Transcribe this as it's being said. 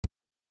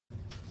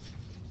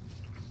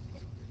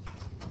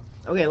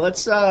Okay,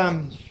 let's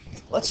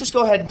just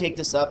go ahead and take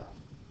this up.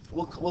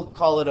 We'll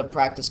call it a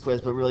practice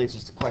quiz, but really it's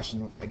just a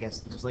question, I guess,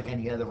 just like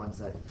any other ones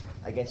that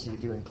I guess you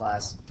would do in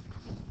class.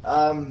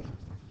 Um,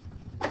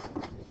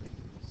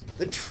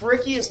 the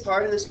trickiest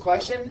part of this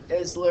question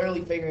is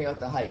literally figuring out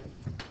the height.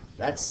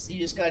 That's you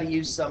just got to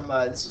use some.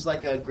 This is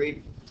like a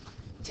grade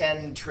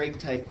 10 trig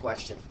type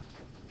question.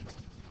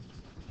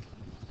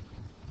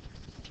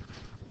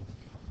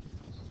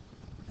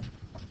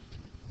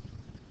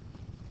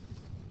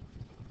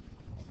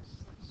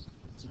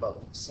 It's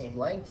about the same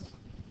length.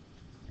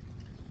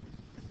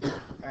 All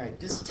right.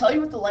 Does it tell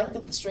you what the length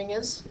of the string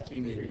is?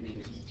 3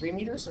 meters. 3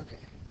 meters. Okay.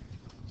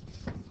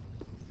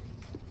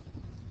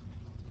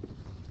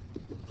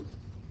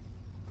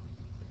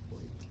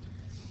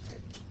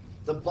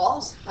 The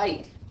ball's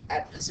height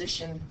at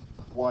position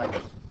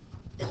 1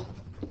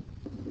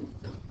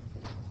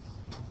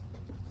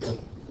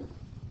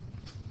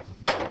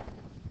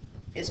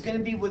 is going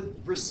to be with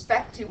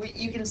respect to,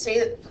 you can say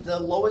that the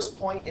lowest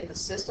point in the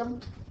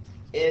system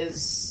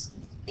is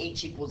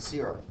h equals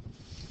 0.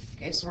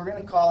 Okay, so we're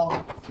going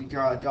to we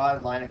draw a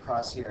dotted line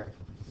across here.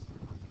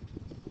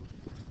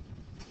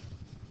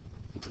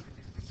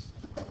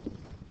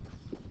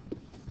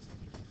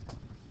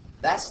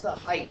 That's the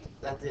height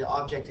that the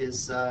object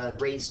is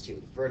raised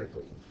to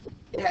vertically.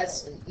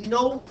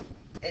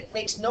 It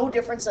makes no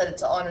difference that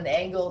it's on an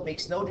angle. It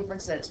makes no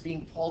difference that it's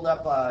being pulled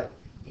up,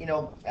 in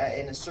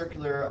a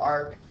circular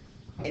arc.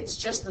 It's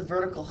just the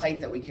vertical height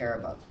that we care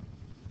about.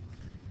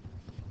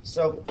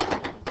 So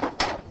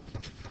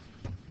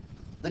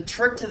the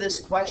trick to this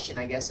question,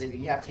 I guess, if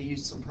you have to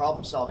use some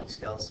problem-solving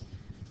skills,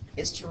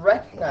 is to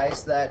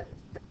recognize that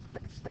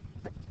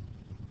I'm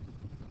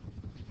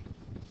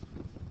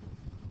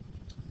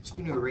just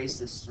going to erase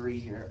this 3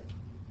 here.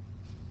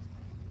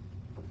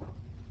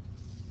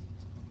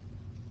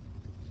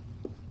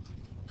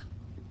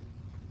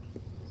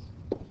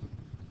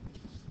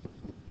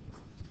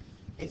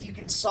 If you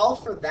can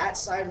solve for that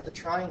side of the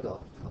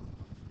triangle,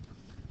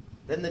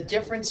 then the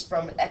difference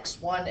from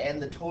x1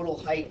 and the total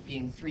height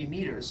being 3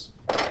 meters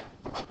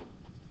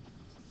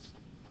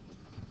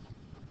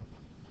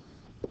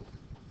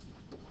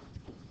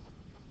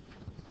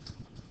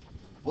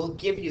will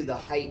give you the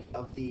height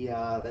of the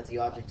that the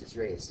object is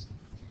raised.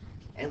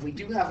 And we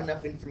do have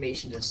enough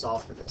information to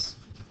solve for this.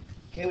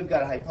 Okay, we've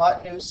got a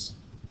hypotenuse,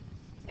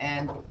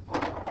 and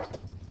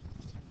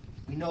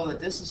we know that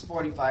this is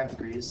 45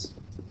 degrees.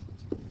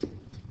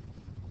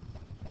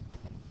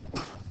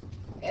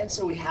 And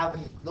so we have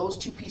those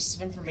two pieces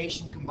of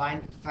information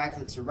combined with the fact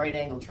that it's a right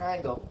angle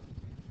triangle,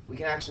 we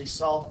can actually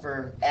solve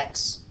for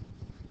x,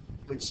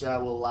 which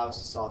will allow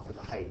us to solve for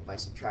the height by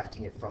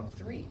subtracting it from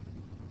 3.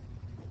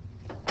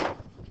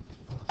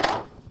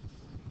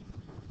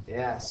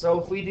 Yeah, so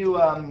if we do,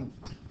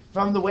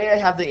 from the way I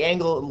have the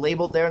angle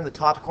labeled there in the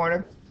top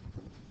corner,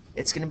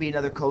 it's going to be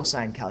another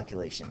cosine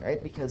calculation,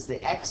 right? Because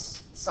the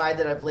x side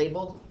that I've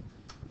labeled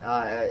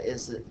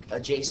is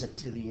adjacent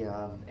to the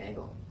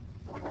angle.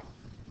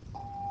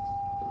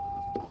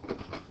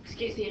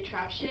 Excuse the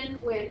interruption.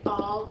 With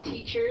all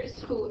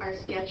teachers who are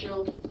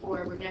scheduled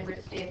for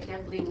Remembrance Day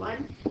Assembly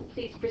 1,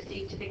 please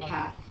proceed to the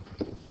CAT.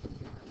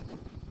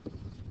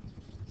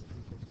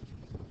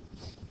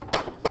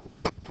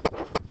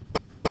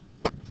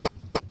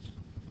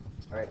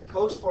 All right,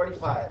 cos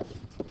 45.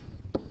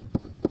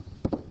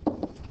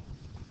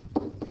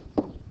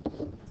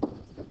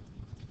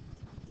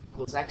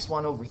 Equals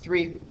x1 over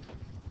 3.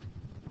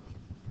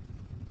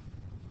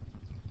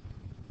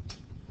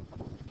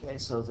 Okay,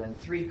 so then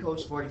 3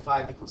 cos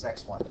 45 equals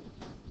x1.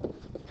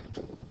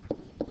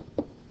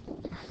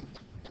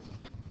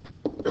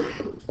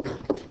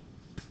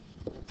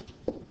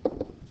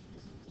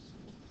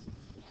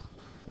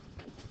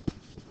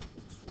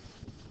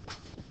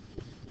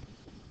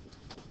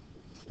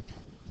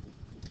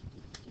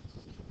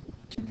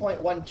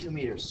 .12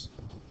 meters.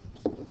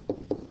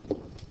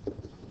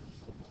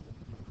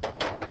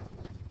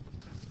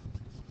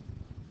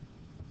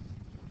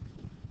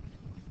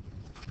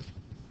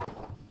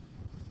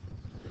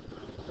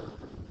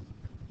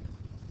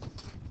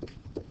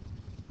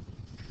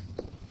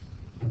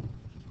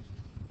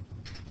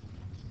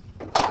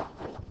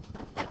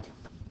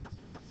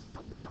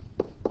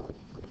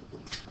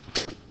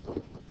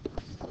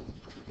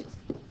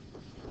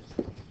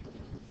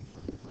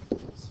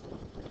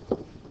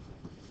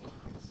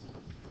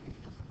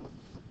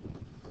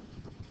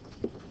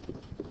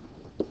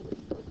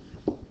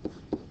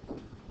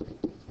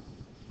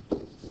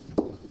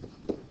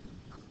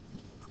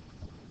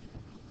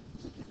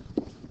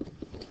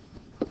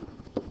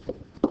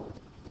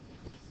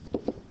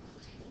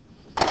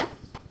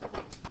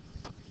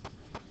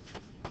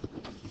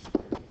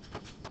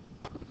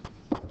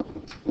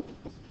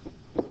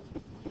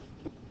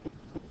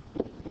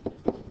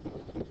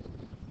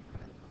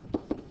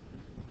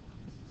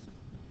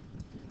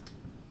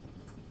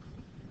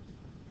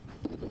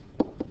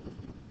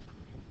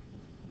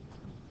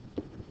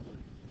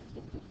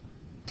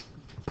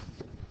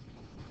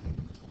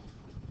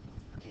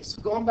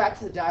 So going back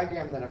to the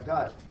diagram that I've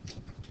got,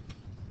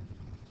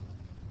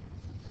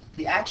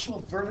 the actual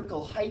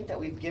vertical height that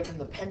we've given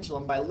the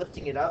pendulum by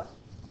lifting it up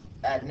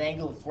at an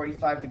angle of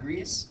 45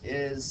 degrees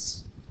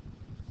is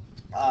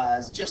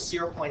just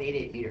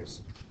 0.88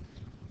 meters.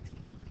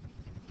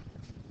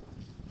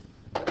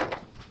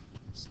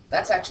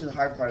 That's actually the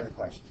hard part of the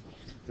question.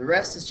 The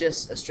rest is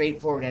just a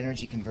straightforward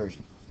energy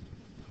conversion.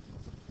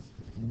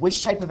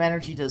 Which type of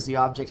energy does the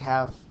object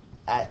have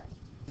at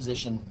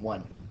position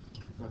 1?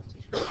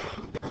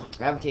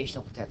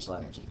 Gravitational potential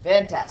energy.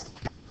 Fantastic.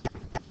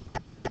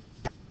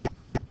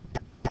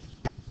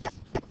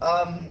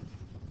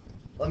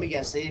 Let me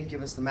guess, they didn't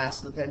give us the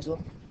mass of the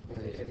pendulum?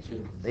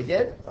 They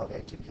did?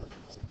 Okay, 2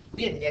 kilograms.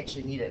 We didn't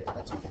actually need it,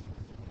 that's okay.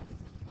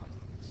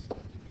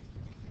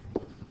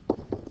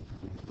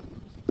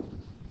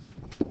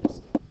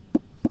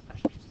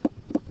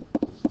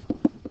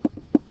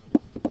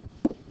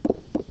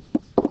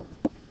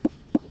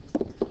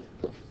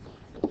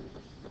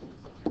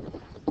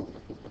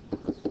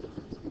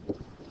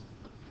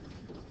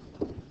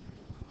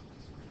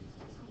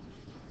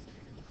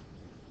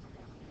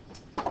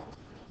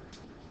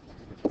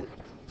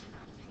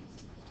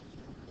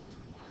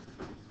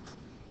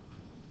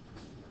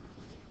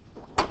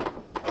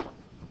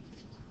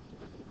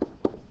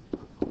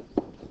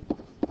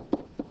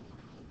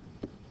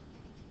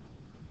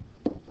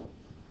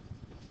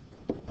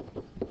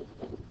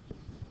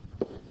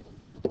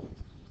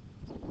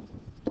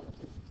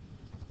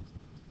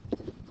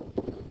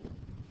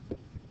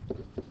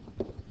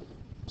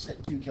 Said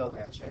 2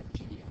 kilograms, right?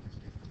 Thank you.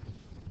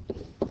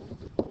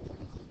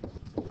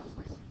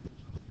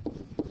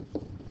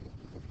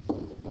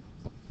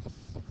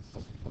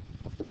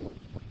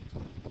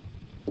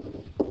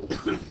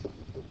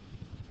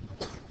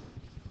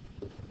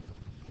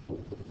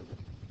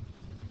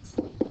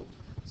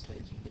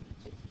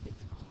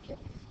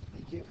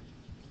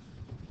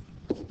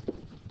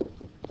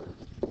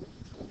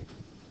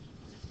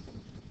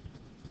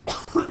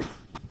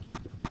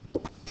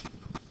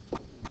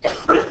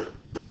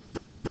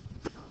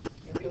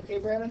 You be okay,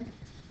 Brandon?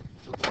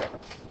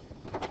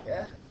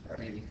 Yeah? Or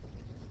maybe.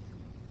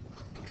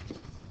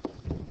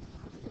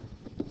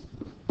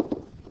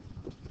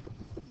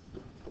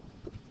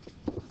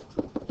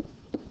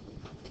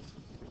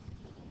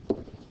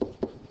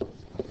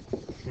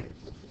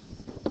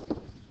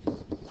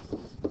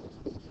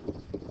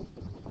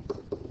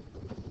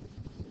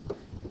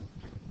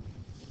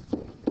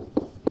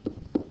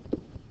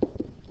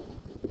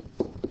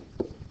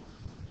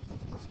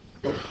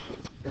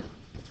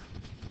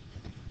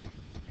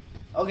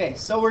 Okay,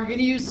 so we're going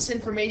to use this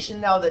information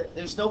now that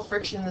there's no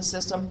friction in the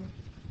system.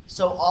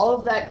 So all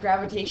of that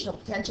gravitational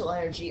potential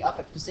energy up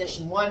at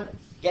position 1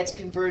 gets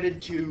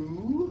converted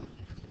to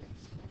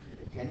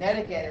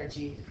kinetic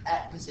energy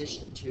at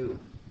position 2.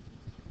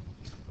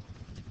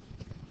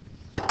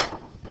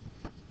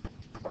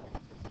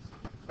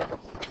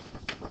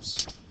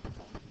 Oops.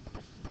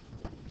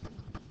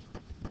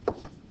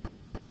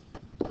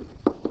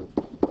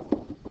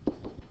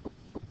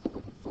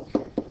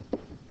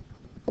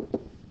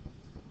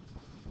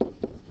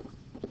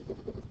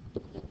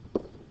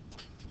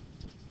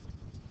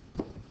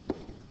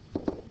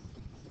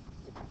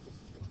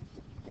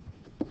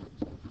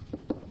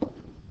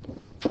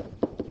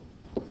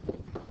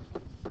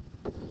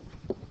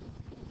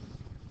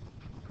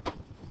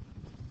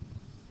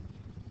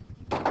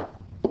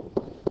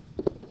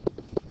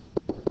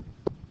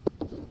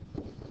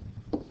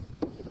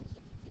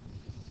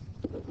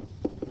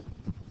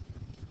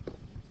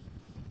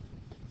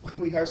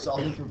 We are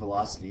solving for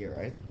velocity here,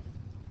 right?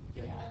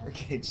 Yeah.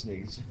 Okay, just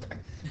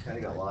kind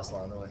of got lost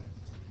along the way.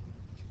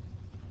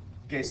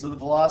 Okay, so the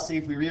velocity,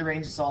 if we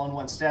rearrange this all in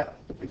one step,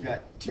 we've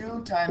got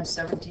 2 times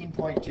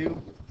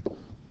 17.2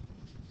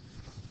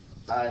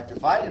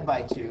 divided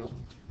by 2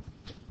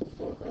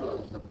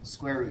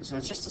 square root. So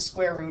it's just the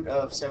square root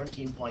of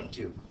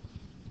 17.2.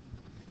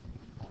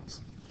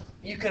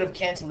 You could have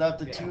canceled out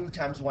the 2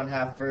 times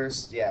 1/2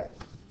 first. Yeah,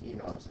 you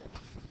know what I'm saying.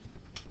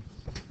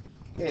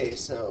 Okay,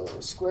 so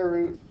square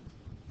root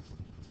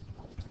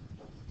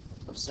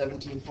of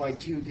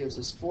 17.2 gives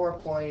us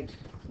 4.15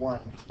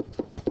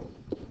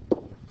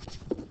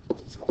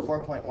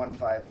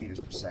 meters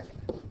per second.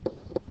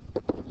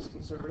 Does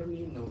conservative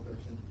mean no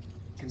friction?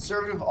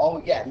 Conservative,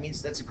 oh yeah, it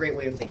means that's a great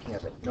way of thinking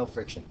of it. No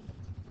friction.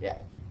 Yeah.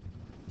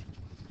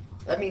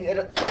 I mean,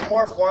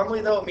 more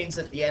formally though, it means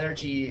that the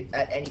energy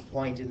at any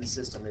point in the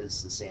system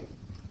is the same.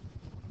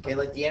 Okay,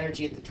 like the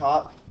energy at the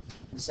top,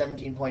 the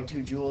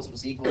 17.2 joules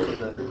was equal to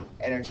the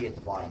energy at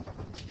the bottom.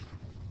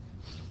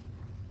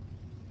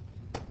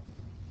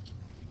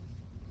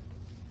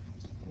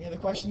 Any other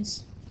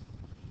questions?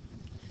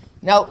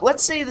 Now,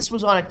 let's say this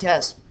was on a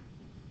test,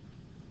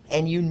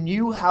 and you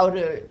knew how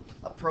to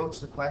approach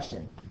the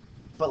question,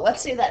 but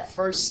let's say that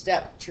first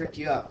step tripped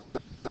you up.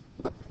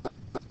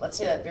 Let's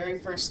say that very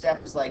first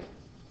step is like,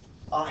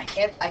 oh, I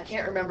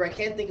can't remember, I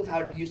can't think of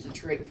how to use the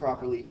trig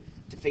properly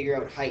to figure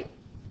out height.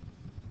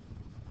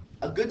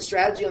 A good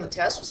strategy on the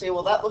test would say,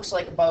 well, that looks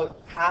like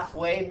about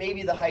halfway,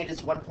 maybe the height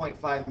is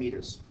 1.5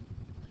 meters.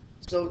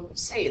 So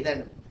say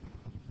then,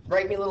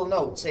 write me a little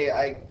note,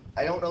 say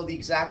I don't know the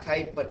exact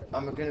height, but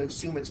I'm going to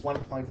assume it's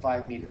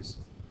 1.5 meters.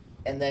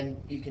 And then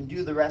you can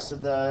do the rest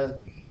of the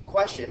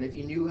question if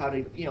you knew how to,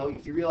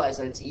 if you realize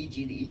that it's EG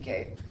to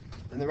EK,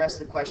 then the rest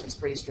of the question is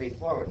pretty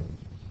straightforward.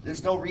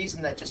 There's no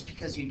reason that just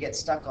because you get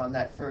stuck on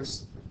that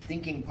first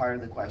thinking part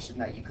of the question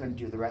that you couldn't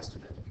do the rest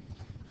of it.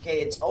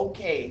 Okay, it's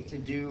okay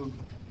to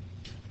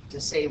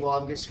say, well,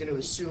 I'm just going to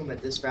assume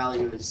that this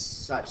value is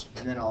such,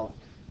 and then I'll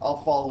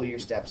follow your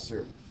steps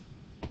through.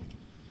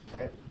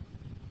 Okay?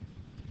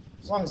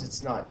 As long as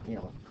it's not,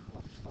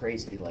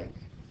 crazy, like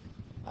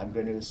I'm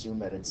going to assume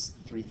that it's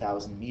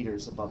 3,000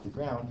 meters above the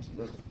ground,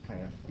 that would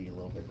kind of be a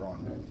little bit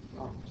wrong there.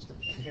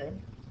 Okay?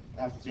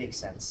 That makes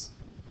sense.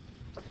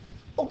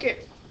 Okay.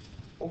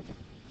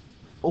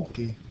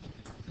 Okay.